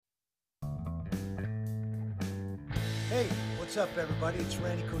Hey, what's up, everybody? It's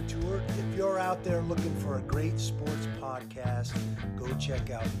Randy Couture. If you're out there looking for a great sports podcast, go check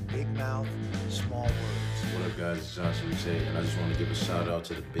out Big Mouth, Small Words. What up, guys? It's Johnson Richey, and I just want to give a shout out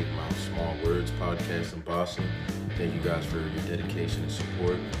to the Big Mouth Small Words podcast in Boston. Thank you guys for your dedication and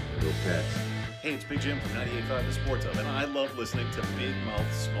support. Go Pats. Hey, it's Big Jim from 98.5 The Sports Hub, and I love listening to Big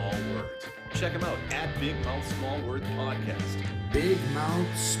Mouth Small Words. Check them out at Big Mouth Small Words Podcast. Big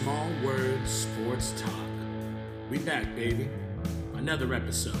Mouth Small Words Sports Talk. We back, baby. Another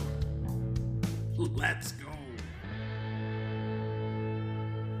episode. Let's go.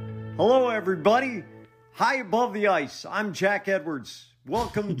 Hello, everybody. High above the ice, I'm Jack Edwards.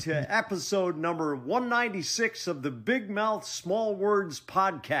 Welcome to episode number 196 of the Big Mouth Small Words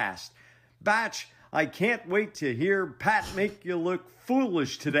podcast. Batch, I can't wait to hear Pat make you look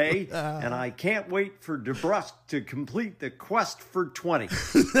foolish today, and I can't wait for DeBrusque to complete the quest for 20.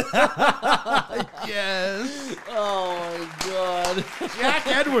 Yes. Oh, my God. Jack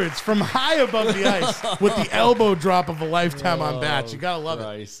Edwards from high above the ice with the elbow drop of a lifetime on Batch. You got to love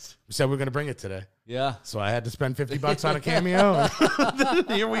it. We said we are going to bring it today. Yeah. So I had to spend $50 on a cameo.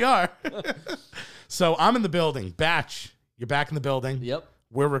 Here we are. So I'm in the building. Batch, you're back in the building. Yep.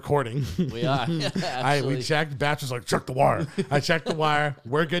 We're recording. We are. We checked. Batch was like, check the wire. I checked the wire.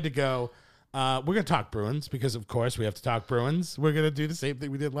 We're good to go. We're going to talk Bruins because, of course, we have to talk Bruins. We're going to do the same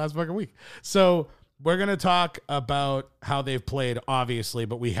thing we did last fucking week. So we're going to talk about how they've played, obviously,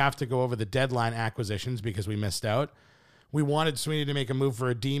 but we have to go over the deadline acquisitions because we missed out. We wanted Sweeney to make a move for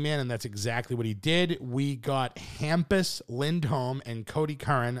a D-man, and that's exactly what he did. We got Hampus Lindholm and Cody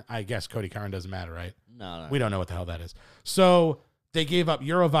Curran. I guess Cody Curran doesn't matter, right? No. We don't know what the hell that is. So they gave up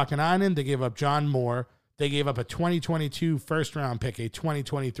Euro Vakanainen. They gave up John Moore. They gave up a 2022 first-round pick, a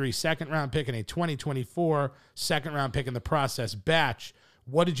 2023 second-round pick, and a 2024 second-round pick in the process. Batch,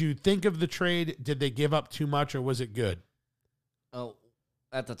 what did you think of the trade? Did they give up too much, or was it good? Oh,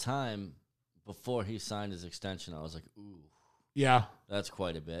 at the time, before he signed his extension, I was like, ooh. Yeah. That's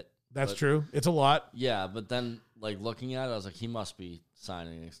quite a bit. That's true. It's a lot. Yeah, but then, looking at it, I was like, he must be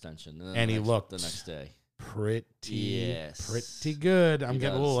signing an extension. And he looked the next day. Pretty good. I'm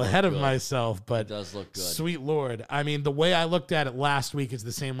getting a little ahead of myself, but it does look good. Sweet Lord. I mean, the way I looked at it last week is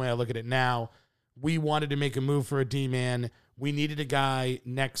the same way I look at it now. We wanted to make a move for a D-man. We needed a guy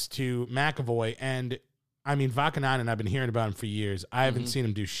next to McAvoy, and I mean, Vakanainen, I've been hearing about him for years. I haven't seen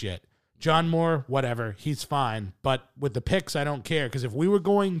him do shit. John Moore, whatever, he's fine. But with the picks, I don't care, because if we were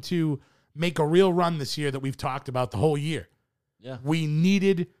going to make a real run this year that we've talked about the whole year, we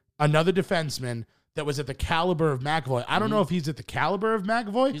needed another defenseman that was at the caliber of McAvoy. I don't know if he's at the caliber of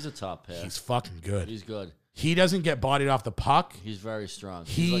McAvoy. He's a top pair. He's fucking good. He's good. He doesn't get bodied off the puck. He's very strong.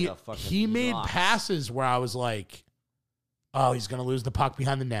 He made passes where I was like, oh, he's going to lose the puck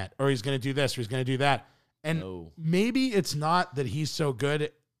behind the net, or he's going to do this, or he's going to do that. And maybe it's not that he's so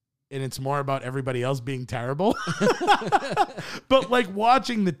good, and it's more about everybody else being terrible. But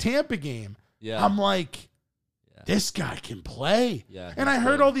watching the Tampa game, I'm like, this guy can play. Yeah, and I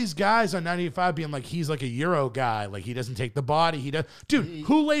heard all these guys on 95 being like, he's like a Euro guy. Like, he doesn't take the body.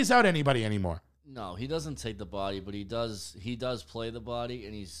 Who lays out anybody anymore? No, he doesn't take the body, but he does play the body,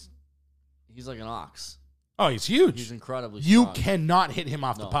 and he's like an ox. Oh, he's huge. He's incredibly You strong. cannot hit him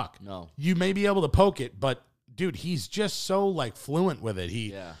off the puck. No. You may be able to poke it, but, dude, he's just so, fluent with it.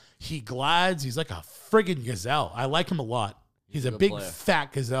 He glides. He's like a friggin' gazelle. I like him a lot. He's a big, player.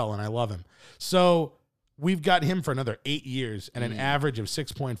 fat gazelle, and I love him. So we've got him for another 8 years and an average of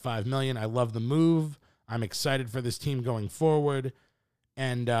 $6.5 million. I love the move. I'm excited for this team going forward.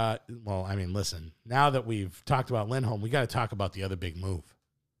 And, listen, now that we've talked about Lindholm, we got to talk about the other big move.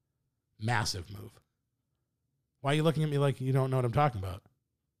 Massive move. Why are you looking at me like you don't know what I'm talking about?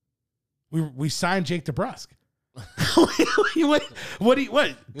 We signed Jake DeBrusque.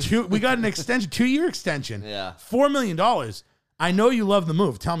 We got an extension, 2-year extension. Yeah. $4 million. I know you love the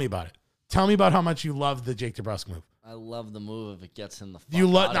move. Tell me about it. Tell me about how much you love the Jake DeBrusque move. I love the move if it gets in the fuck You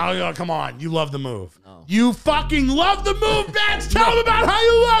love? out of No, it. come on. You love the move. No. You fucking love the move, Bats. Tell him about how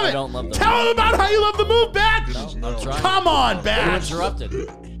you love it. I don't love the Tell move. him about how you love the move, Bats. No, I'm trying. Come on, You Bats. interrupted.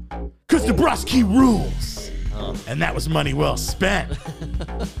 Because DeBrusque rules. And that was money well spent.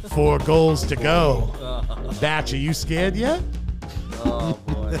 4 goals to go. Batch, are you scared yet? Oh,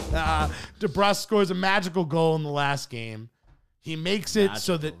 boy. DeBrusque scores a magical goal in the last game. He makes it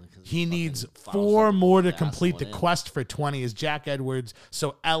so that he needs 4 more to complete the quest for 20, as Jack Edwards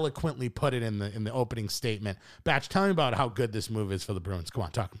so eloquently put it in the opening statement. Batch, tell me about how good this move is for the Bruins. Come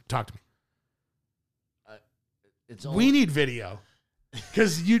on, talk to me. We need video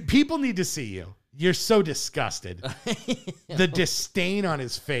because people need to see you. You're so disgusted. The disdain on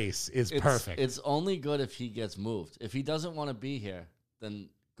his face is perfect. It's only good if he gets moved. If he doesn't want to be here, then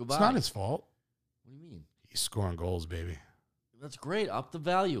goodbye. It's not his fault. What do you mean? He's scoring goals, baby. That's great. Up the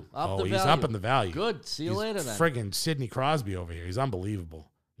value. He's up in the value. Good. See you later then. Friggin' Sidney Crosby over here. He's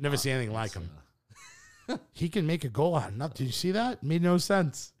unbelievable. Never seen anything like him. He can make a goal out of nothing. Did you see that? It made no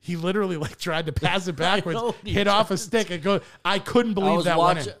sense. He literally tried to pass it backwards, hit off a stick, and go. I couldn't believe that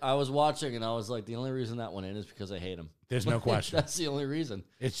went in. I was watching, and I was like, the only reason that went in is because I hate him. There's no question. That's the only reason.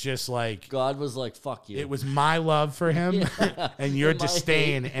 It's just like God was like, "Fuck you." It was my love for him and your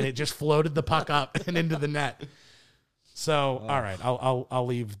disdain, and it just floated the puck up and into the net. So, all right, I'll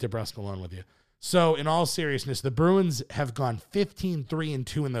leave DeBrusque alone with you. So, in all seriousness, the Bruins have gone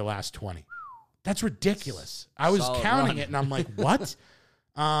 15-3-2 in their last 20. That's ridiculous. I was counting it, and I'm like, what?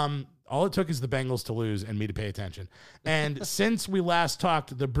 All it took is the Bengals to lose and me to pay attention. And since we last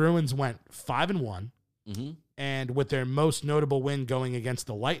talked, the Bruins went 5-1, and with their most notable win going against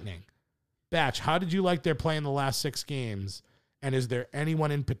the Lightning. Batch, how did you like their play in the last 6 games? And is there anyone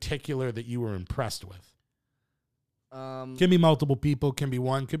in particular that you were impressed with? Can be multiple people, can be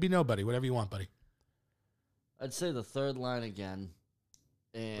one, could be nobody, whatever you want, buddy. I'd say the third line again.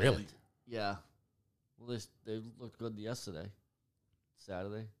 And really? Yeah. Well, they looked good yesterday,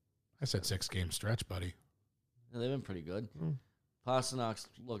 Saturday. I said 6-game stretch, buddy. Yeah, they've been pretty good. Pasternak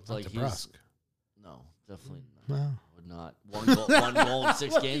looked Not like DeBrusque. No, definitely not. No. Would not. One goal in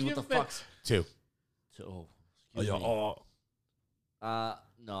 6 games. What the fuck's 2? Oh, excuse me.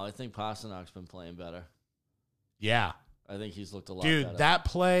 No, I think Pasternak's been playing better. Yeah. I think he's looked a lot better. Dude, that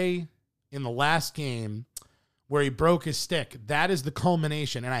play in the last game where he broke his stick, that is the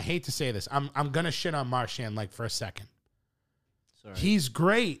culmination. And I hate to say this. I'm going to shit on Marchand for a second. Sorry. He's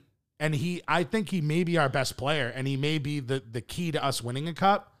great, and I think he may be our best player, and he may be the key to us winning a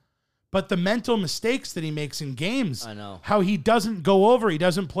cup. But the mental mistakes that he makes in games, I know. How he doesn't go over, he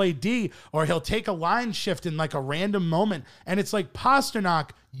doesn't play D, or he'll take a line shift in like a random moment. And it's like Pasternak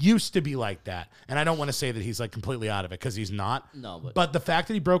used to be like that. And I don't want to say that he's like completely out of it because he's not. No, but the fact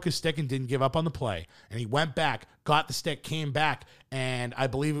that he broke his stick and didn't give up on the play, and he went back, got the stick, came back, and I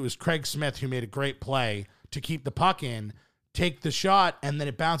believe it was Craig Smith who made a great play to keep the puck in, take the shot, and then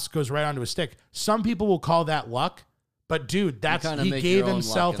it bounces, goes right onto his stick. Some people will call that luck. But dude, he gave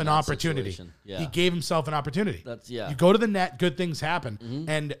himself an opportunity. Yeah. He gave himself an opportunity. You go to the net, good things happen. Mm-hmm.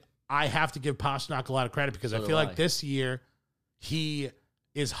 And I have to give Pasternak a lot of credit because I feel like this year he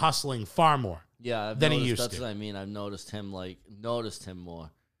is hustling far more. Yeah, than he used to. That's what I mean. I've noticed him more,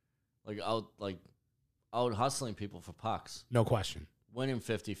 out hustling people for pucks. No question. Winning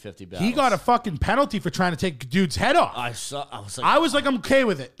 50-50 battles. He got a fucking penalty for trying to take dude's head off. I was like, I'm okay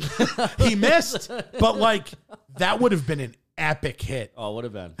with it. He missed, but that would have been an epic hit. Oh, would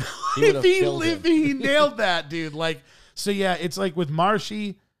have been. If he nailed that, dude. So yeah, it's like with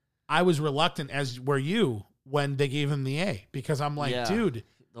Marshy, I was reluctant, as were you, when they gave him the A, because I'm like, dude,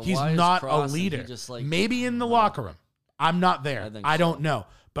 he's not a leader. Maybe in the locker room. I'm not there. I don't know.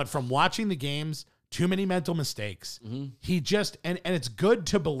 But from watching the games, too many mental mistakes. Mm-hmm. He just, and it's good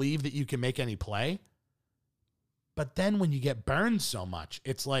to believe that you can make any play. But then when you get burned so much,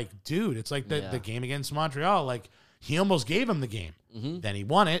 it's like, dude, it's like the game against Montreal. He almost gave him the game. Mm-hmm. Then he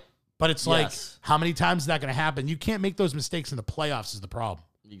won it. But it's how many times is that going to happen? You can't make those mistakes in the playoffs is the problem.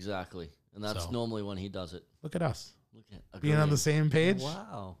 Exactly. And that's normally when he does it. Look at us. Look being on the same page.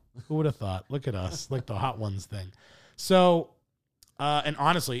 Wow. Who would have thought? Look at us. Like the hot ones thing. So, and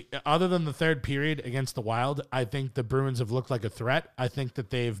honestly, other than the third period against the Wild, I think the Bruins have looked like a threat. I think that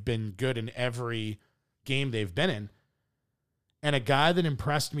they've been good in every game they've been in. And a guy that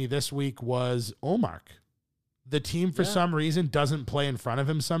impressed me this week was Ullmark. The team, for some reason, doesn't play in front of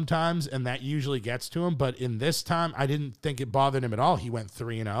him sometimes, and that usually gets to him. But in this time, I didn't think it bothered him at all. He went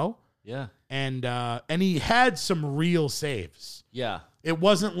 3-0. Yeah. And he had some real saves. Yeah. It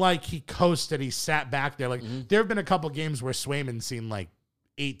wasn't like he coasted. He sat back there. There have been a couple games where Swayman's seen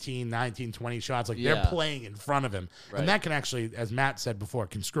 18, 19, 20 shots. They're playing in front of him. Right. And that can actually, as Matt said before,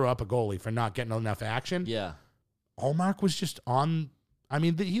 can screw up a goalie for not getting enough action. Yeah. Ullmark was just on. I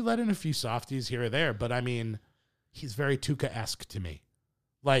mean, he let in a few softies here or there, but I mean, he's very Tuukka-esque to me.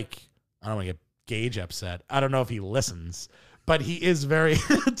 I don't want to get Gage upset. I don't know if he listens, but he is very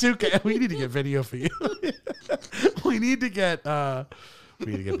Tuukka. We need to get video for you. We need to get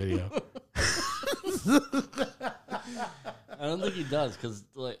video. I don't think he does, because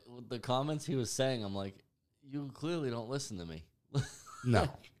the comments he was saying, I'm like, you clearly don't listen to me.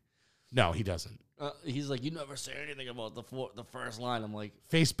 No, he doesn't. He's like, you never say anything about the first line. I'm like,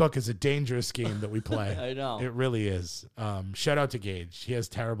 Facebook is a dangerous game that we play. I know. It really is. Shout out to Gage. He has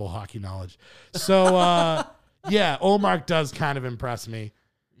terrible hockey knowledge. So, yeah, Olmark does kind of impress me.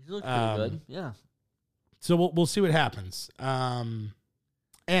 He looks pretty good. Yeah. So we'll see what happens. And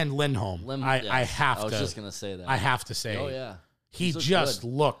Lindholm. I have to. I was just going to say that. I have to say. Oh, yeah. He just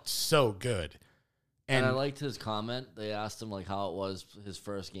looked so good. And I liked his comment. They asked him like how it was his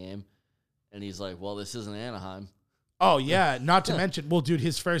first game. And he's like, well, this isn't Anaheim. Oh, yeah. Not to mention, well, dude,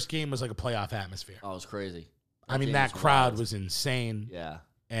 his first game was like a playoff atmosphere. Oh, it was crazy. I mean, that crowd was insane. Yeah.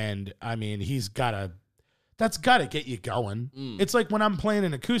 And, I mean, that's got to get you going. It's like when I'm playing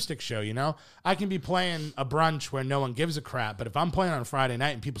an acoustic show, you know? I can be playing a brunch where no one gives a crap, but if I'm playing on a Friday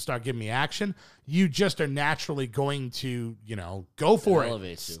night and people start giving me action, you just are naturally going to, you know, go for it. It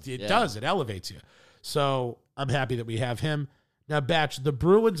elevates you. It does. It elevates you. So I'm happy that we have him. Now, Batch, the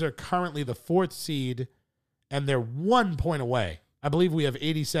Bruins are currently the 4th seed, and they're 1 point away. I believe we have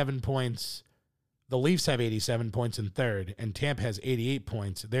 87 points. The Leafs have 87 points in 3rd, and Tampa has 88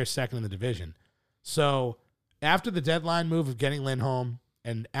 points. They're 2nd in the division. So after the deadline move of getting Lindholm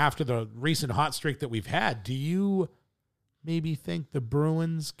and after the recent hot streak that we've had, do you maybe think the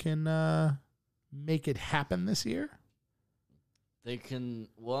Bruins can make it happen this year? They can,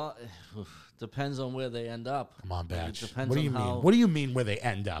 well, depends on where they end up. Come on, Batch. It depends what do you on mean? how, What do you mean where they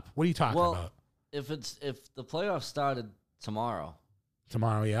end up? What are you talking about? If the playoffs started tomorrow,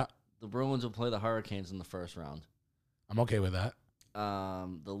 Yeah. the Bruins will play the Hurricanes in the first round. I'm okay with that.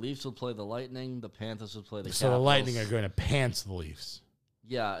 The Leafs will play the Lightning. The Panthers will play the So Capitals. the Lightning are going to pants the Leafs.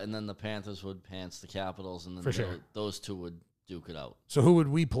 Yeah, and then the Panthers would pants the Capitals, and then For sure. those two would duke it out. So who would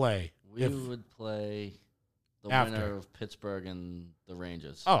we play? We would play the After. winner of Pittsburgh and the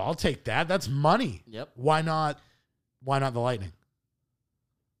Rangers. Oh, I'll take that. That's money. Yep. Why not the Lightning?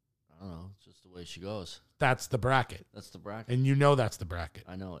 I don't know. It's just the way she goes. That's the bracket. That's the bracket. And you know that's the bracket.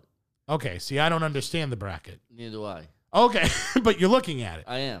 I know it. Okay, see, I don't understand the bracket. Neither do I. Okay, but you're looking at it.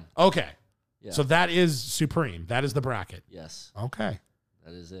 I am. Okay. Yeah. So that is supreme. That is the bracket. Yes. Okay.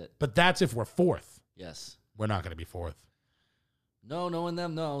 That is it. But that's if we're 4th. Yes. We're not going to be 4th. No, knowing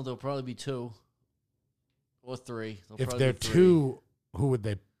them, no. They'll probably be 2 or 3. If they're 2, who would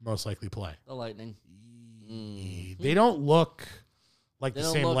they most likely play? The Lightning. They don't look like They the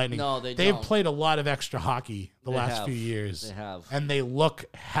don't same look- Lightning. no, they They've don't. played a lot of extra hockey the They last have. few years. They have. And they look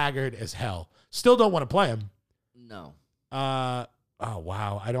haggard as hell. Still don't want to play them. No. Oh,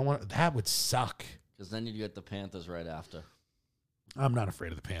 wow. I don't want that would suck. Because then you get the Panthers right after. I'm not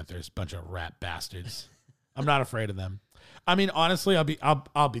afraid of the Panthers. Bunch of rat bastards. I'm not afraid of them. I mean, honestly, I'll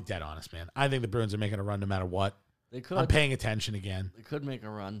be dead honest, man. I think the Bruins are making a run no matter what. They could. I'm paying attention again. They could make a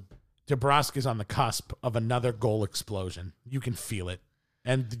run. DeBrusque on the cusp of another goal explosion. You can feel it.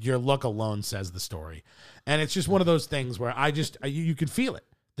 And your look alone says the story. And it's just one of those things where you can feel it.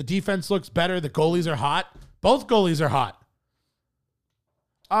 The defense looks better. The goalies are hot. Both goalies are hot.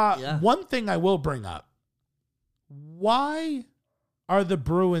 Yeah. One thing I will bring up. Why are the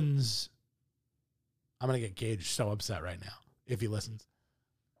Bruins... I'm going to get Gage so upset right now if he listens.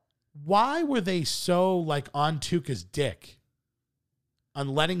 Why were they so like on Tuukka's dick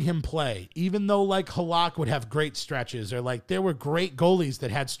on letting him play, even though like Halak would have great stretches or like there were great goalies that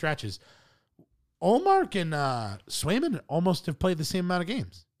had stretches? Olmark and Swayman almost have played the same amount of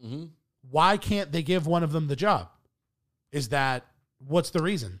games. Mm-hmm. Why can't they give one of them the job? What's the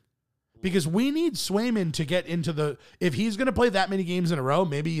reason? Because we need Swayman to get into the... If he's going to play that many games in a row,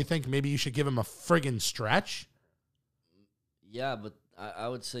 maybe you should give him a friggin' stretch. Yeah, but I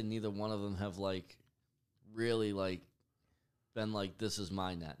would say neither one of them have, like, really, like, been like, this is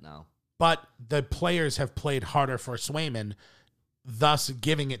my net now. But the players have played harder for Swayman, thus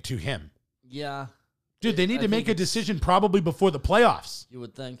giving it to him. Yeah. Dude, they need to make a decision probably before the playoffs. You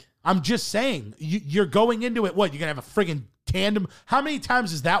would think. I'm just saying. You're going into it, what? You're going to have a friggin' tandem? How many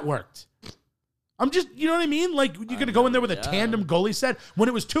times has that worked? You know what I mean? Like, you're going to go in there with a tandem goalie set? When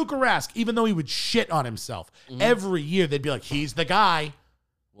it was Tuukka Rask, even though he would shit on himself, every year they'd be like, he's the guy.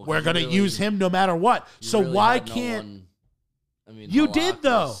 Well, We're going to use him no matter what. So really why had no can't... one- I mean, You Halak did,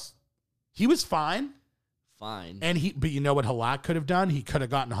 though. was He was fine. Fine. But you know what Halak could have done? He could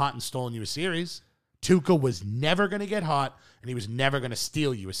have gotten hot and stolen you a series. Tuukka was never going to get hot, and he was never going to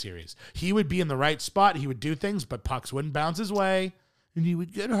steal you a series. He would be in the right spot. He would do things, but pucks wouldn't bounce his way, and he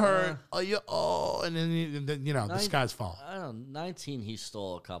would get hurt. And then the sky's falling. I don't know. 19, he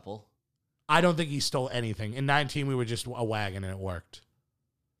stole a couple. I don't think he stole anything. In 19, we were just a wagon, and it worked.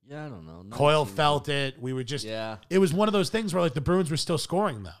 Yeah, I don't know. 19, Coyle felt it. We were just... Yeah. It was one of those things where, like, the Bruins were still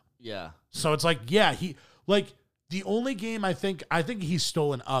scoring, though. Yeah. So it's like, yeah, the only game I think he's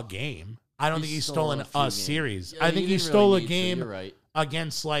stolen a game. I don't think he's stolen a series. Yeah, I think he didn't stole really a need to, game you're right.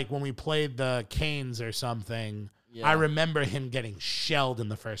 against, like, when we played the Canes or something. Yeah. I remember him getting shelled in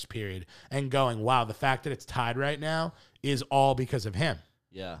the first period and going, wow, the fact that it's tied right now is all because of him.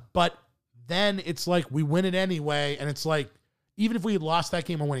 Yeah. But then it's like we win it anyway, and it's like, even if we had lost that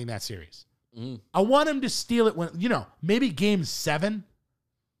game, we're winning that series. Mm-hmm. I want him to steal it when, maybe game 7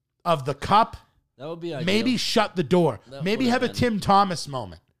 of the Cup. That would be ideal. Maybe shut the door. That Maybe would've have a been- Tim Thomas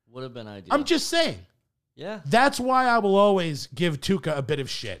moment. Would have been ideal. I'm just saying. Yeah. That's why I will always give Tuca a bit of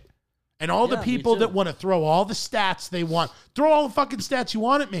shit. And all the Yeah, me people too. that want to throw all the stats they want, throw all the fucking stats you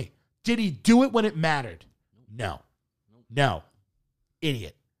want at me. Did he do it when it mattered? No. No.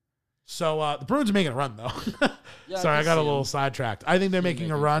 Idiot. So the Bruins are making a run, though. Yeah, Sorry, I can got a see little 'em. sidetracked. I think they're See 'em making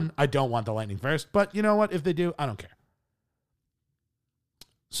a making- run. I don't want the Lightning first. But you know what? If they do, I don't care.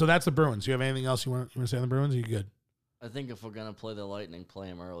 So that's the Bruins. You have anything else you want to say on the Bruins? Are you good? I think if we're going to play the Lightning, play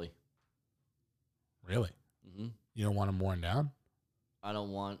them early. Really? Mm-hmm. You don't want them worn down? I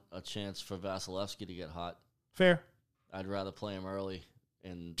don't want a chance for Vasilevsky to get hot. Fair. I'd rather play him early.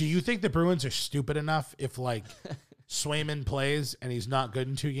 And Do you think the Bruins are stupid enough if, like, Swayman plays and he's not good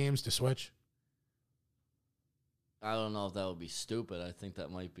in 2 games to switch? I don't know if that would be stupid. I think that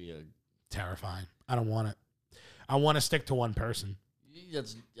might be a... Terrifying. I don't want it. I want to stick to one person.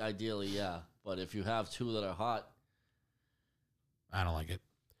 That's ideally, yeah. But if you have 2 that are hot, I don't like it.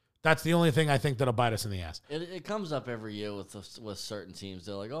 That's the only thing I think that'll bite us in the ass. it comes up every year with certain teams.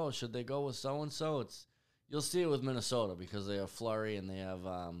 They're like, oh, should they go with so-and-so? You'll see it with Minnesota because they have Fleury and they have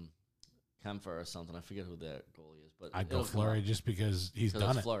Kempfer or something. I forget who their goalie is. But I'd go it'll come Fleury up. just because he's 'Cause done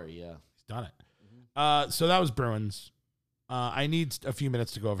it's it. Fleury, yeah. He's done it. So that was Bruins. I need a few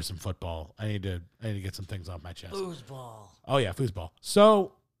minutes to go over some football. I need to get some things off my chest. Foosball. Oh, yeah, foosball.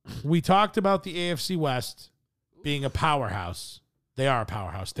 So we talked about the AFC West being a powerhouse. They are a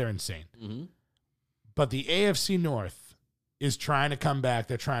powerhouse. They're insane. Mm-hmm. But the AFC North is trying to come back.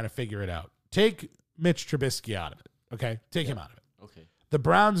 They're trying to figure it out. Take Mitch Trubisky out of it, okay? Take him out of it. Okay. The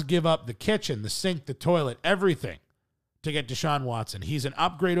Browns give up the kitchen, the sink, the toilet, everything to get Deshaun Watson. He's an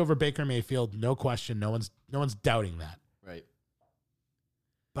upgrade over Baker Mayfield, no question. No one's doubting that. Right.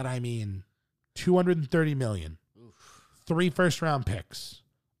 But I mean, $230 million, Oof. 3 first-round picks,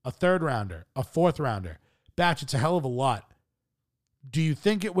 a third-rounder, a fourth-rounder. Batch, it's a hell of a lot. Do you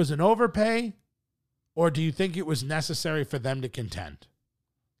think it was an overpay, or do you think it was necessary for them to contend?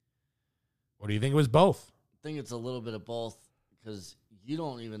 Or do you think it was both? I think it's a little bit of both because you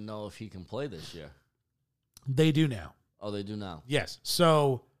don't even know if he can play this year. They do now. Oh, they do now. Yes.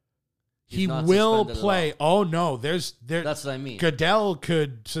 So He's he not will suspended at play. Oh, no. That's what I mean. Goodell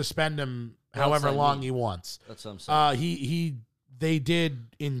could suspend him That's however what I long mean. he wants. That's what I'm saying. They did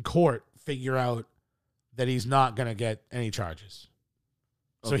in court figure out that he's not going to get any charges.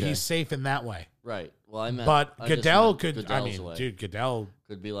 So Okay. he's safe in that way. Right. Well, I meant. But I just Goodell meant could, Goodell's way. dude, Goodell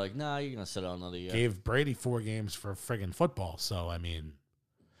could be like, nah, you're gonna sit out another year. gave Brady 4 games for friggin' football. So, I mean,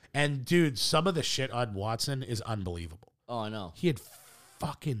 and dude, some of the shit on Watson is unbelievable. Oh, I know. He had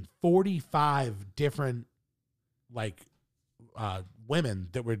fucking 45 different, like, women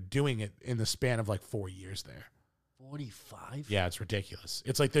that were doing it in the span of like 4 years there. 45. Yeah, it's ridiculous.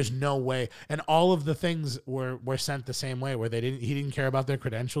 It's like there's no way, and all of the things were sent the same way. Where he didn't care about their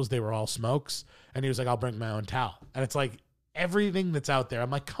credentials. They were all smokes, and he was like, "I'll bring my own towel." And it's like everything that's out there.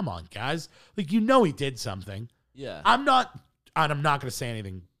 I'm like, come on, guys. Like, he did something. Yeah. I'm not going to say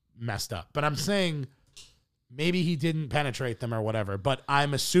anything messed up, but I'm saying maybe he didn't penetrate them or whatever. But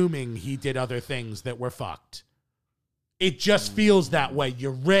I'm assuming he did other things that were fucked. It just feels that way.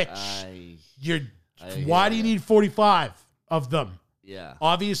 You're rich. Why do you need 45 of them? Yeah.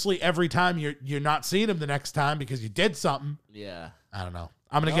 Obviously, every time you're not seeing him the next time because you did something. Yeah. I don't know.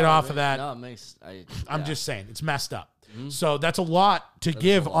 I'm going to get off of that. No, it makes. I'm just saying, it's messed up. Mm-hmm. So that's a lot to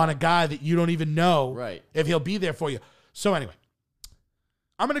give on a guy that you don't even know if he'll be there for you. So anyway,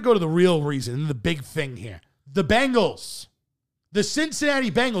 I'm going to go to the real reason, the big thing here. The Bengals. The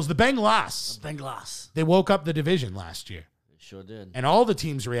Cincinnati Bengals, the Bengals. Bengals. They woke up the division last year. Sure did. And all the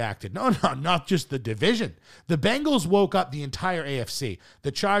teams reacted. No, not just the division. The Bengals woke up the entire AFC.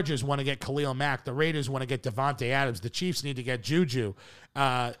 The Chargers want to get Khalil Mack. The Raiders want to get Devontae Adams. The Chiefs need to get Juju.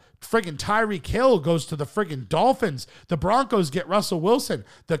 Friggin' Tyreek Hill goes to the friggin' Dolphins. The Broncos get Russell Wilson.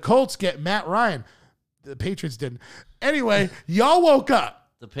 The Colts get Matt Ryan. The Patriots didn't. Anyway, y'all woke up.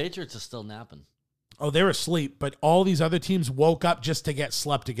 The Patriots are still napping. Oh, they're asleep, but all these other teams woke up just to get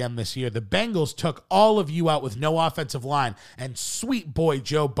slept again this year. The Bengals took all of you out with no offensive line, and sweet boy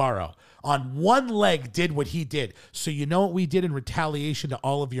Joe Burrow. on one leg did what he did. So you know what we did in retaliation to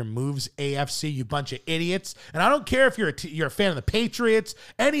all of your moves, AFC, you bunch of idiots? And I don't care if you're a fan of the Patriots,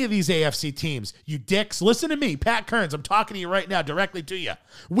 any of these AFC teams, you dicks. Listen to me, Pat Kearns, I'm talking to you right now, directly to you.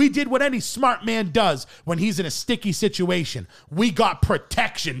 We did what any smart man does when he's in a sticky situation. We got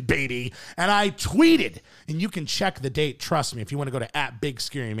protection, baby. And I tweeted, and you can check the date, trust me, if you want to go to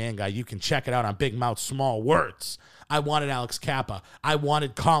 @BigScaryManGuy, you can check it out on Big Mouth Small Words. I wanted Alex Kappa. I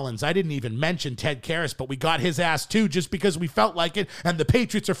wanted Collins. I didn't even mention Ted Karras, but we got his ass too just because we felt like it, and the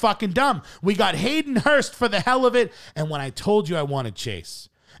Patriots are fucking dumb. We got Hayden Hurst for the hell of it, and when I told you I wanted Chase,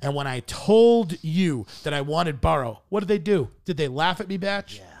 and when I told you that I wanted Burrow, what did they do? Did they laugh at me,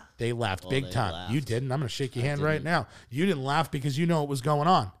 Batch? Yeah. They laughed big time. Laughed. You didn't. I'm going to shake your hand right now. You didn't laugh because you know what was going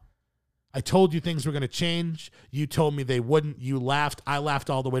on. I told you things were going to change. You told me they wouldn't. You laughed. I laughed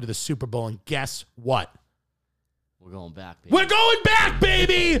all the way to the Super Bowl, and guess what? We're going back, baby. We're going back,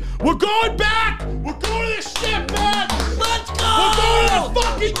 baby! We're going back! We're going to the ship, man! Let's go! We're going to the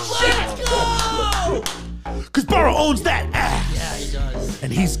fucking ship! Let's go! Because Burrow owns that ass. Yeah, he does.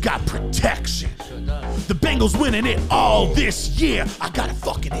 And he's got protection. Sure does. The Bengals winning it all this year. I got a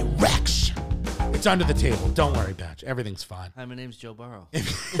fucking erection. It's under the table. Don't worry, Batch. Everything's fine. Hi, my name's Joe Burrow.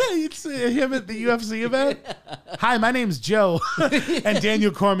 It's him at the UFC event. Hi, my name's Joe. And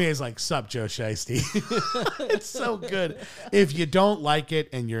Daniel Cormier is like, sup, Joe Shiesty. It's so good. If you don't like it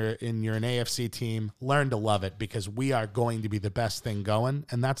and you're an AFC team, learn to love it because we are going to be the best thing going.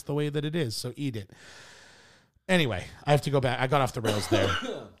 And that's the way that it is. So eat it. Anyway, I have to go back. I got off the rails there.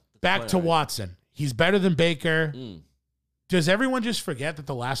 Back to Watson. He's better than Baker. Does everyone just forget that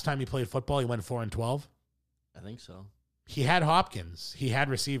the last time he played football, he went 4-12? I think so. He had Hopkins. He had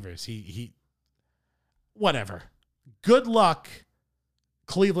receivers. He whatever. Good luck,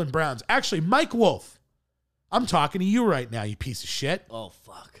 Cleveland Browns. Actually, Mike Wolf, I'm talking to you right now, you piece of shit. Oh,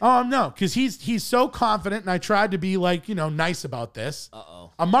 fuck. Oh, no, because he's so confident, and I tried to be, like, nice about this.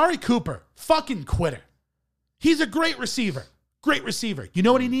 Uh-oh. Amari Cooper, fucking quitter. He's a great receiver. Great receiver. You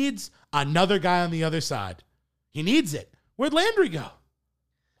know what he needs? Another guy on the other side. He needs it. Where'd Landry go?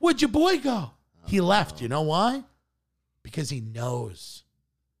 Where'd your boy go? He left. You know why? Because he knows.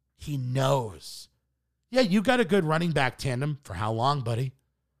 He knows. Yeah, you got a good running back tandem. For how long, buddy?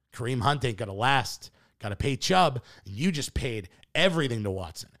 Kareem Hunt ain't going to last. Got to pay Chubb. And you just paid everything to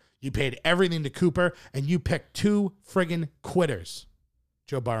Watson. You paid everything to Cooper. And you picked two friggin' quitters.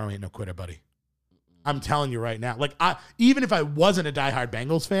 Joe Burrow ain't no quitter, buddy. I'm telling you right now. Like, even if I wasn't a diehard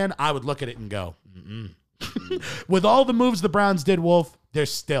Bengals fan, I would look at it and go, With all the moves the Browns did, Wolf, they're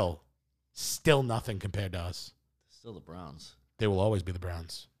still nothing compared to us. Still the Browns. They will always be the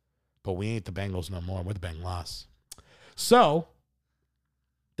Browns. But we ain't the Bengals no more. We're the Bengals. So,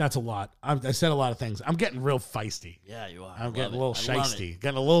 that's a lot. I said a lot of things. I'm getting real feisty. Yeah, you are. I'm getting a little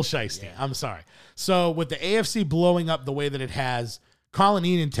shisty. Yeah. I'm sorry. So, with the AFC blowing up the way that it has, Colin,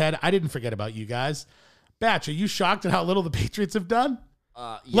 Ian, and Ted, I didn't forget about you guys. Batch, are you shocked at how little the Patriots have done?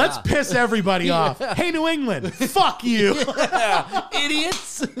 Yeah. Let's piss everybody off. Hey, New England, fuck you.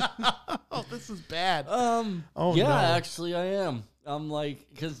 Idiots. Oh, this is bad. Yeah, no. actually, I am. I'm like,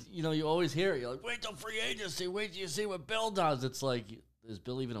 because, you always hear it. You're like, wait till free agency. Wait till you see what Bill does. It's like, is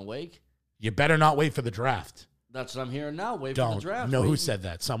Bill even awake? You better not wait for the draft. That's what I'm hearing now. Wait for Don't the draft. know who Wait. said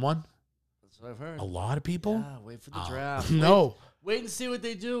that. Someone? That's what I've heard. A lot of people? Yeah, wait for the draft. No. Wait and see what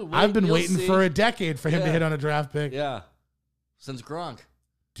they do. I've been you'll waiting see. for a decade for him to Yeah. hit on a draft pick. Yeah. Since Gronk.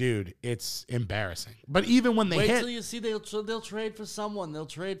 Dude, it's embarrassing. But even when they Wait hit, till you see they'll trade for someone. They'll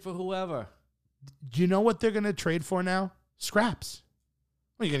trade for whoever. do you know what they're going to trade for now? Scraps.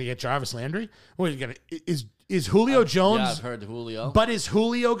 What, are you going to get Jarvis Landry? What, are you going to is Julio Jones? Yeah, I've heard Julio. But is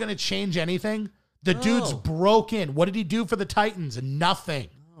Julio going to change anything? The dude's broke in. What did he do for the Titans? Nothing.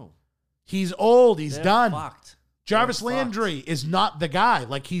 No. He's old. He's They're done. fucked. Jarvis They're Landry is not the guy.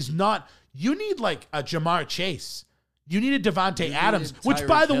 Like, he's not. You need, like, a Jamar Chase. You need a Devontae Adams, which, Tyreek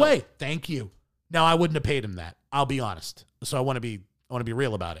by the Hill. way, thank you. Now, I wouldn't have paid him that. I'll be honest. So I want to be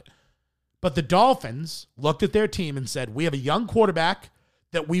real about it. But the Dolphins looked at their team and said, we have a young quarterback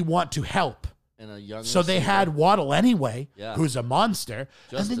that we want to help. And a young So they receiver. had Waddle anyway, Yeah. who's a monster.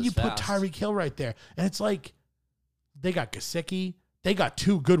 Just and then as you put fast. Tyreek Hill right there. And it's like, they got Gesicki. They got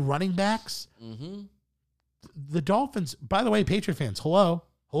two good running backs. Mm-hmm. The Dolphins, by the way, Patriot fans, hello?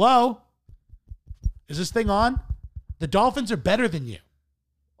 Hello? Is this thing on? The Dolphins are better than you.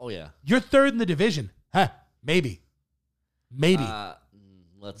 Oh, yeah. You're third in the division. Huh, maybe. Maybe.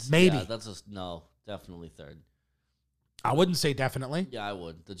 Maybe. Yeah, that's just, no, definitely third. I wouldn't say definitely. Yeah, I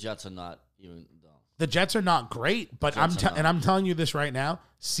would. The Jets are not even, no. The Jets are not great, but Jets are not. I'm telling you this right now.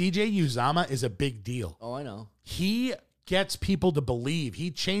 CJ Uzama is a big deal. Oh, I know. He gets people to believe.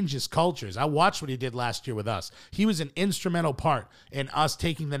 He changes cultures. I watched what he did last year with us. He was an instrumental part in us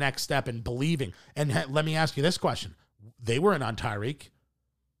taking the next step and believing. And let me ask you this question. They weren't on Tyreek.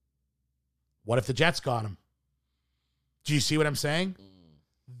 What if the Jets got him? Do you see what I'm saying?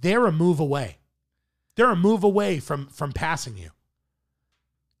 They're a move away. They're a move away from passing you.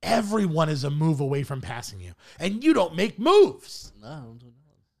 Everyone is a move away from passing you. And you don't make moves. No, I don't do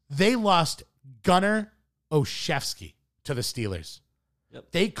that. They lost Gunnar Olszewski to the Steelers. Yep.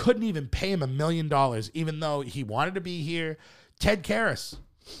 They couldn't even pay him $1 million, even though he wanted to be here. Ted Karras,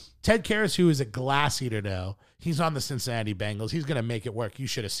 who is a glass eater now, he's on the Cincinnati Bengals. He's going to make it work. You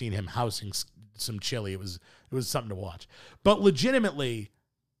should have seen him housing some chili. It was something to watch. But legitimately,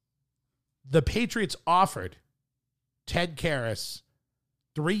 the Patriots offered Ted Karras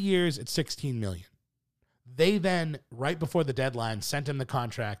 3 years at $16 million. They then, right before the deadline, sent him the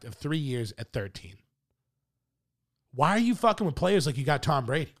contract of 3 years at $13 million. Why are you fucking with players like you got Tom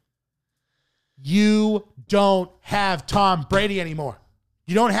Brady? You don't have Tom Brady anymore.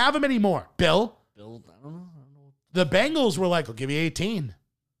 You don't have him anymore, Bill. I don't know. The Bengals were like, "I'll give you 18."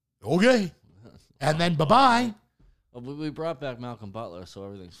 Okay. And then bye-bye. Well, we brought back Malcolm Butler, so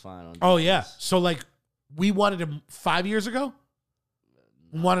everything's fine. Oh, yeah. So, like, we wanted him 5 years ago?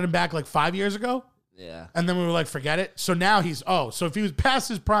 We wanted him back, like, 5 years ago? Yeah. And then we were like, forget it. So now so if he was past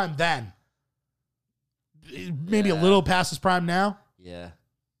his prime then, maybe a little past his prime now? Yeah.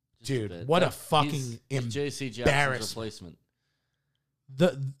 Dude, what a fucking he's J.C. Jackson's embarrassment. replacement.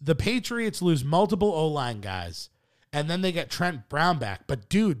 The Patriots lose multiple O-line guys, and then they get Trent Brown back. But,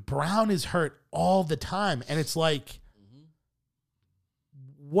 dude, Brown is hurt all the time. And it's like,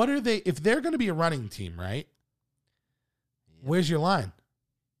 what are they, if they're going to be a running team, right? Yeah. Where's your line?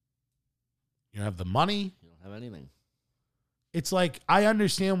 You don't have the money. You don't have anything. It's like, I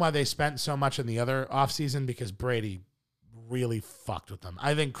understand why they spent so much in the other offseason because Brady really fucked with them.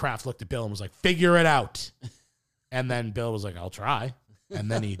 I think Kraft looked at Bill and was like, figure it out. And then Bill was like, I'll try. And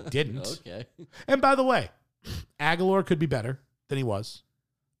then he didn't. Okay. And by the way, Aguilar could be better than he was.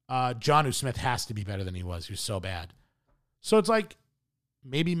 Jonnu Smith has to be better than he was. He was so bad. So it's like,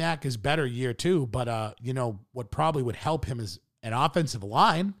 maybe Mac is better year two, but what probably would help him is an offensive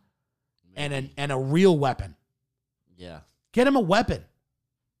line and a real weapon. Yeah. Get him a weapon.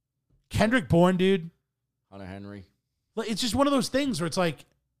 Kendrick Bourne, dude. Hunter Henry. It's just one of those things where it's like,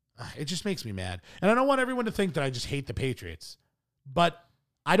 it just makes me mad. And I don't want everyone to think that I just hate the Patriots. But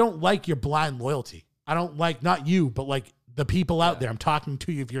I don't like your blind loyalty. I don't like, not you, but like the people out there. I'm talking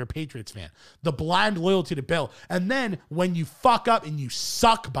to you if you're a Patriots fan. The blind loyalty to Bill. And then when you fuck up and you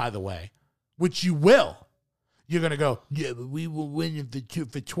suck, by the way, which you will, you're going to go, yeah, but we will win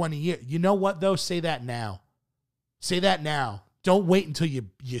for 20 years. You know what, though? Say that now. Say that now. Don't wait until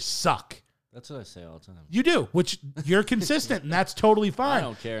you suck. That's what I say all the time. You do, which you're consistent, and that's totally fine. I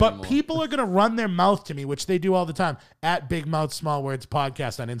don't care But anymore. people are going to run their mouth to me, which they do all the time. At Big Mouth Small Words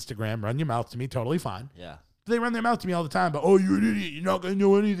Podcast on Instagram. Run your mouth to me. Totally fine. Yeah. They run their mouth to me all the time. But, oh, you're an idiot. You're not going to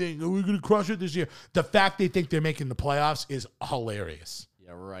know anything. We're going to crush it this year. The fact they think they're making the playoffs is hilarious.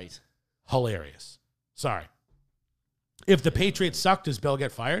 Yeah, right. Hilarious. Sorry. If the Patriots suck, does Bill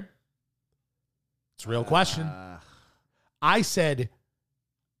get fired? It's a real question. I said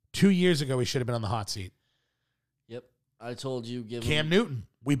 2 years ago he should have been on the hot seat. Yep. I told you give Cam him. Newton.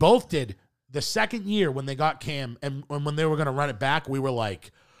 We both did. The second year when they got Cam and when they were going to run it back, we were like,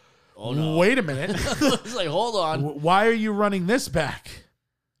 Oh, no. wait a minute. It's like, hold on. Why are you running this back?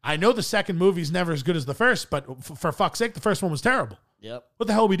 I know the second movie's never as good as the first, but for fuck's sake, the first one was terrible. Yep. What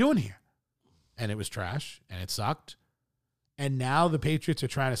the hell are we doing here? And it was trash, and it sucked. And now the Patriots are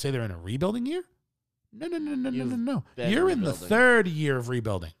trying to say they're in a rebuilding year? No. been You're in the rebuilding. third year of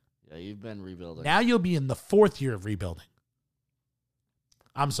rebuilding. Yeah, you've been rebuilding. Now you'll be in the fourth year of rebuilding.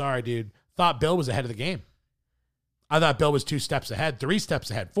 I'm sorry, dude. Thought Bill was ahead of the game. I thought Bill was 2 steps ahead, 3 steps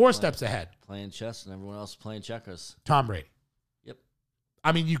ahead, 4 steps ahead. Playing chess and everyone else playing checkers. Tom Brady. Yep.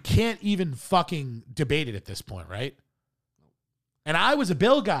 I mean, you can't even fucking debate it at this point, right? And I was a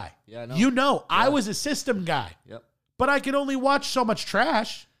Bill guy. Yeah, I know. You know, I was a system guy. Yep. But I can only watch so much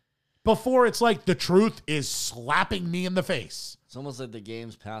trash before it's like the truth is slapping me in the face. It's almost like the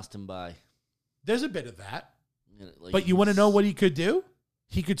game's passed him by. There's a bit of that. Like But you want to know what he could do?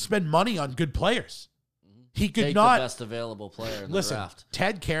 He could spend money on good players. He could take not. the best available player in Listen, the draft.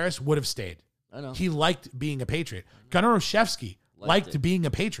 Ted Karras would have stayed. I know. He liked being a Patriot. Gunnar Olszewski liked it. being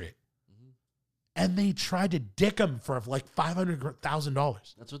a Patriot. And they tried to dick him for like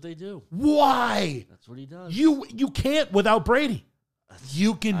 $500,000. That's what they do. Why? That's what he does. You can't without Brady.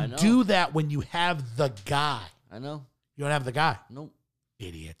 You I can know. do that when you have the guy. I know. You don't have the guy. Nope.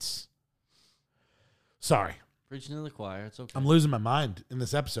 Idiots. Sorry. Preaching to the choir. It's okay. I'm losing my mind in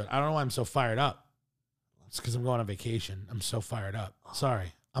this episode. I don't know why I'm so fired up. It's because I'm going on vacation. I'm so fired up.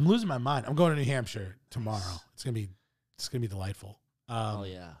 Sorry. I'm losing my mind. I'm going to New Hampshire tomorrow. It's gonna be delightful. Oh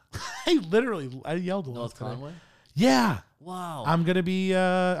yeah. I yelled a lot. North Conway. Yeah. Wow. I'm gonna be.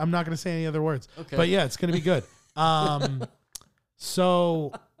 I'm not gonna say any other words. Okay. But yeah, it's gonna be good.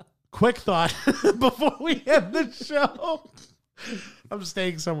 So, quick thought before we end the show. I'm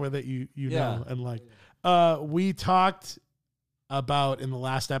staying somewhere that you know and like. We talked about in the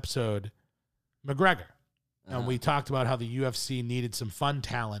last episode McGregor, and we talked about how the UFC needed some fun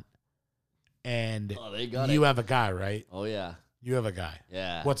talent, and they got you it. have a guy, right? Oh yeah. You have a guy.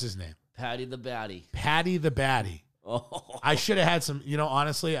 Yeah. What's his name? Patty the Batty. Patty the Batty. Oh. I should have had some,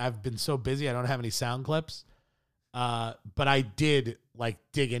 honestly, I've been so busy. I don't have any sound clips. But I did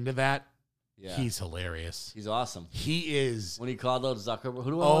dig into that. Yeah. He's hilarious. He's awesome. He is. When he called out Zuckerberg, who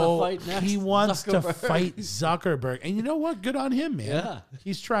do I want to fight next? He wants to Zuckerberg. fight Zuckerberg. And you know what? Good on him, man. Yeah.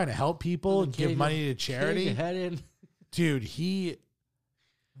 He's trying to help people and give money to charity. Your head in. Dude,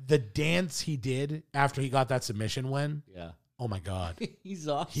 the dance he did after he got that submission win. Yeah. Oh my God. He's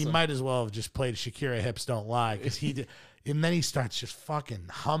awesome. He might as well have just played Shakira Hips Don't Lie because he did. And then he starts just fucking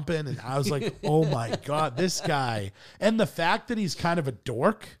humping. And I was like, oh my God, this guy. And the fact that he's kind of a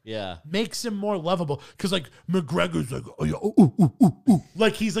dork makes him more lovable. Because McGregor's like, oh, yeah, ooh.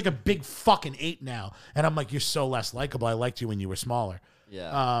 Like he's like a big fucking 8 now. And I'm like, you're so less likable. I liked you when you were smaller.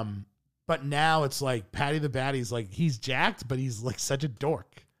 Yeah. But now it's like Patty the Batty's like, he's jacked, but he's like such a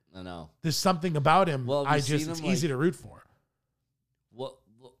dork. I know. There's something about him. Well, it's easy to root for.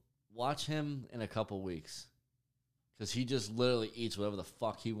 Watch him in a couple weeks. Because he just literally eats whatever the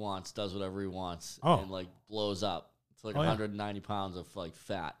fuck he wants, does whatever he wants, and blows up. It's 190 pounds of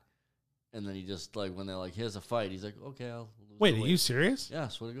fat. And then he just when they're like, here's a fight, he's like, okay, I'll lose Wait, the are weight. you serious? Yeah,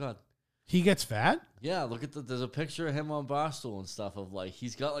 swear to God. He gets fat? Yeah, look at there's a picture of him on Barstool and stuff of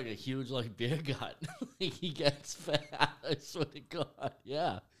he's got a huge beer gut. He gets fat. I swear to God.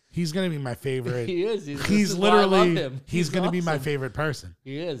 Yeah. He's gonna be my favorite. He is. He's literally. He's gonna be my favorite person.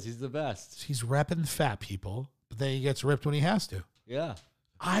 He is. He's the best. He's repping fat people, but then he gets ripped when he has to. Yeah.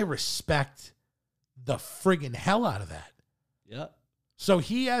 I respect the friggin' hell out of that. Yeah. So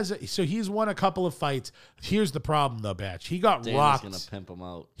he's won a couple of fights. Here's the problem though, Batch. He got Dana's rocked. gonna pimp him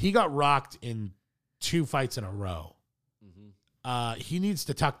out. He got rocked in 2 fights in a row. He needs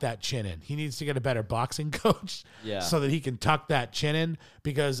to tuck that chin in. He needs to get a better boxing coach, so that he can tuck that chin in.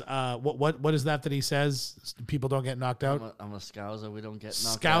 Because what is that he says? People don't get knocked out. I'm a scouser. We don't get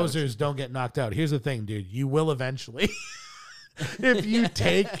knocked out. Scousers don't get knocked out. Here's the thing, dude. You will eventually, if you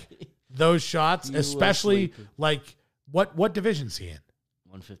take those shots, especially what division's he in?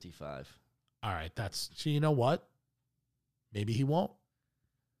 155. All right, so you know what? Maybe he won't.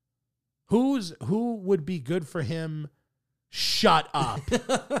 Who would be good for him? Shut up.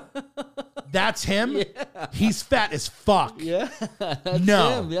 That's him? Yeah. He's fat as fuck. Yeah. That's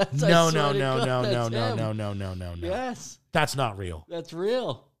No. him. That's, No. I swear to God, that's him. No. Yes. That's not real. That's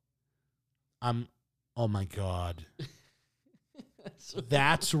real. Oh my God.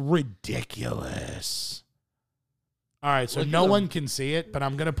 That's ridiculous. All right, so no one can see it, but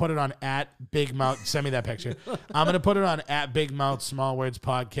I'm going to put it on @BigMouth. Send me that picture. I'm going to put it on @BigMouth Small Words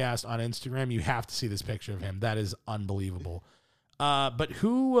Podcast on Instagram. You have to see this picture of him. That is unbelievable. But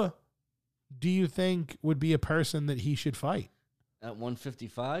who do you think would be a person that he should fight? At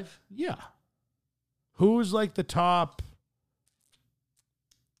 155? Yeah. Who's the top?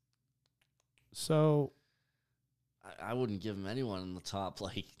 So. I wouldn't give him anyone in the top,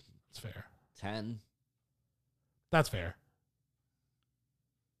 That's fair. 10. That's fair.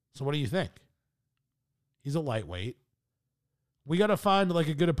 So what do you think? He's a lightweight. We got to find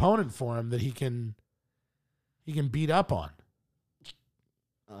a good opponent for him that he can beat up on.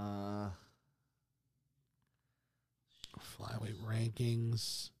 Flyweight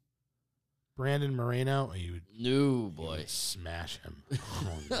rankings. Brandon Moreno. No, boy. You'd smash him.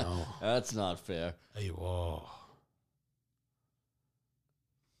 Oh no. That's not fair. Whoa.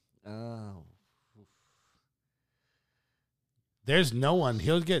 Oh. There's no one.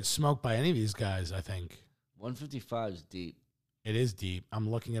 He'll get smoked by any of these guys, I think. 155 is deep. It is deep. I'm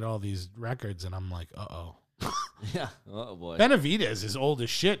looking at all these records, and I'm like, uh-oh. Yeah. Oh, boy. Benavidez is old as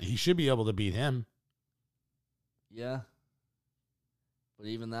shit. He should be able to beat him. Yeah. But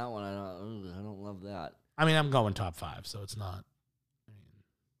even that one, I don't love that. I mean, I'm going top 5, so it's not.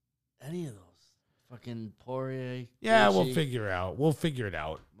 Any of those. Fucking Poirier. Yeah, Gaethje, we'll figure it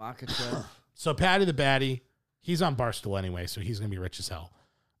out. Makachev. So Patty the Batty, he's on Barstool anyway, so he's going to be rich as hell.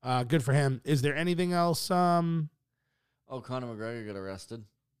 Good for him. Is there anything else? Oh, Conor McGregor got arrested.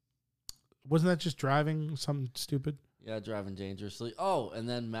 Wasn't that just driving something stupid? Yeah, driving dangerously. Oh, and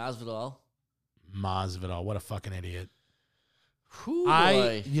then Masvidal. What a fucking idiot. Whew,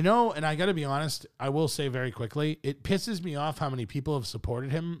 boy. And I got to be honest, I will say very quickly, it pisses me off how many people have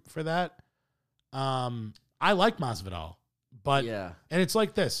supported him for that. I like Masvidal, but and it's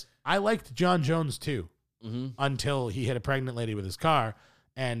like this. I liked John Jones too, until he hit a pregnant lady with his car,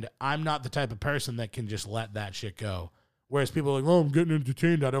 and I'm not the type of person that can just let that shit go. Whereas people are like, "Oh, I'm getting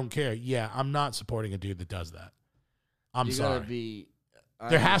entertained. I don't care." Yeah, I'm not supporting a dude that does that. I'm sorry.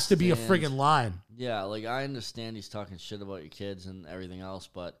 There has to be a friggin' line. Yeah, like I understand he's talking shit about your kids and everything else,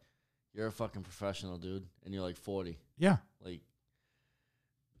 but you're a fucking professional, dude, and you're like 40. Yeah. Like,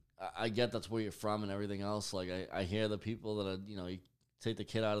 I get that's where you're from and everything else. Like, I hear the people that are, you take the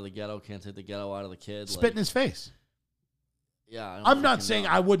kid out of the ghetto, can't take the ghetto out of the kid. Spit in his face. Yeah. I'm not saying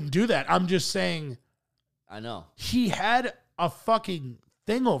I wouldn't do that. I'm just saying. I know. He had a fucking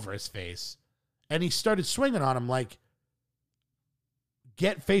thing over his face, and he started swinging on him like,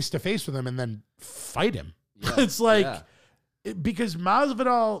 get face to face with him and then fight him. Yeah. It's like, because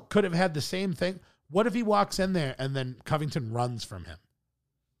Masvidal could have had the same thing. What if he walks in there and then Covington runs from him?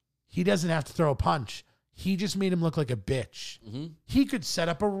 He doesn't have to throw a punch. He just made him look like a bitch. Mm-hmm. He could set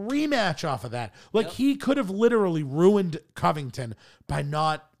up a rematch off of that. Like, he could have literally ruined Covington by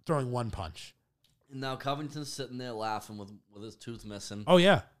not throwing one punch. And now Covington's sitting there laughing with his tooth missing. Oh,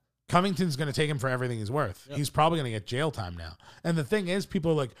 yeah. Covington's going to take him for everything he's worth. Yep. He's probably going to get jail time now. And the thing is,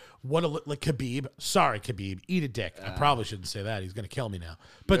 people are like, like Khabib. Sorry, Khabib. Eat a dick. I probably shouldn't say that. He's going to kill me now.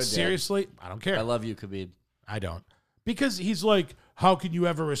 But seriously, I don't care. I love you, Khabib. I don't. Because he's like, how can you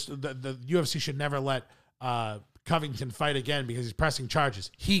ever... The UFC should never let Covington fight again because he's pressing charges.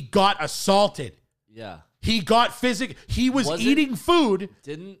 He got assaulted. Yeah. He got physical. He was eating food.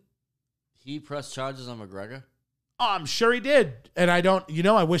 Didn't he press charges on McGregor? Oh, I'm sure he did. And I don't,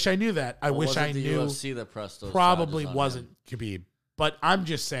 I wish I knew that. I wish I knew. UFC that pressed those probably wasn't Khabib. But I'm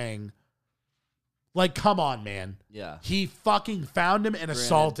just saying, like, come on, man. Yeah. He fucking found him and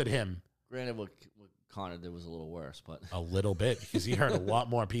assaulted him. Granted, what Conor did was a little worse, but. A little bit, because he hurt a lot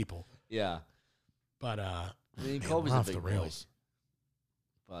more people. Yeah. But, Kobe's a big boy.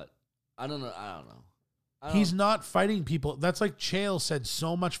 But, I don't know. He's not fighting people. That's like Chael said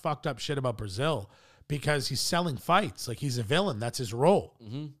so much fucked up shit about Brazil. Because he's selling fights. Like, he's a villain. That's his role.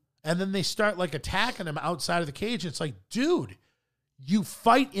 Mm-hmm. And then they start, like, attacking him outside of the cage. It's like, dude, you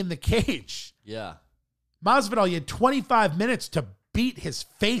fight in the cage. Yeah. Masvidal, you had 25 minutes to beat his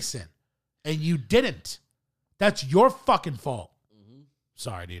face in. And you didn't. That's your fucking fault. Mm-hmm.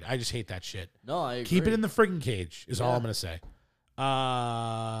 Sorry, dude. I just hate that shit. No, I agree. Keep it in the friggin' cage is all I'm going to say.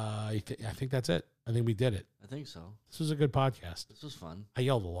 I think that's it. I think we did it. I think so. This was a good podcast. This was fun. I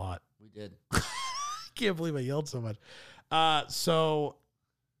yelled a lot. We did. Can't believe I yelled so much. So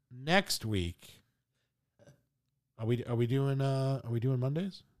next week, are we doing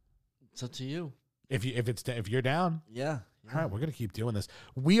Mondays? It's up to you. If you're down, yeah. All right, we're gonna keep doing this.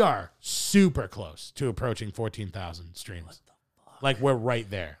 We are super close to approaching 14,000 streams. What the fuck? Like, we're right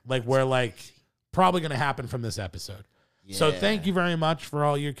there. Like, we're like probably gonna happen from this episode. Yeah. So thank you very much for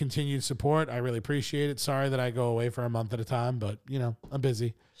all your continued support. I really appreciate it. Sorry that I go away for a month at a time, but I'm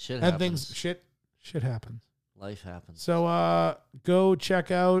busy. Shit happens. Shit happens. Life happens. So go check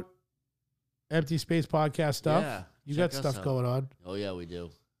out Empty Space Podcast stuff. Yeah, you got stuff going on. Oh, yeah, we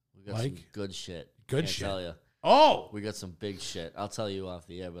do. We got some good shit. Good shit. Tell you. Oh! We got some big shit. I'll tell you off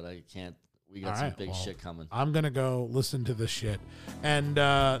the air, but I can't. We got some big shit coming. I'm going to go listen to this shit. And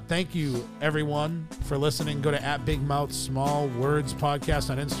thank you, everyone, for listening. Go to @BigMouthSmallWords Podcast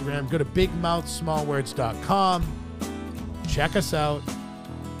on Instagram. Go to BigMouthSmallWords.com. Check us out.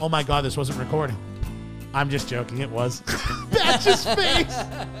 Oh, my God, this wasn't recording. I'm just joking. It was. That's his face.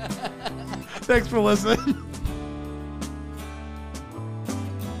 Thanks for listening.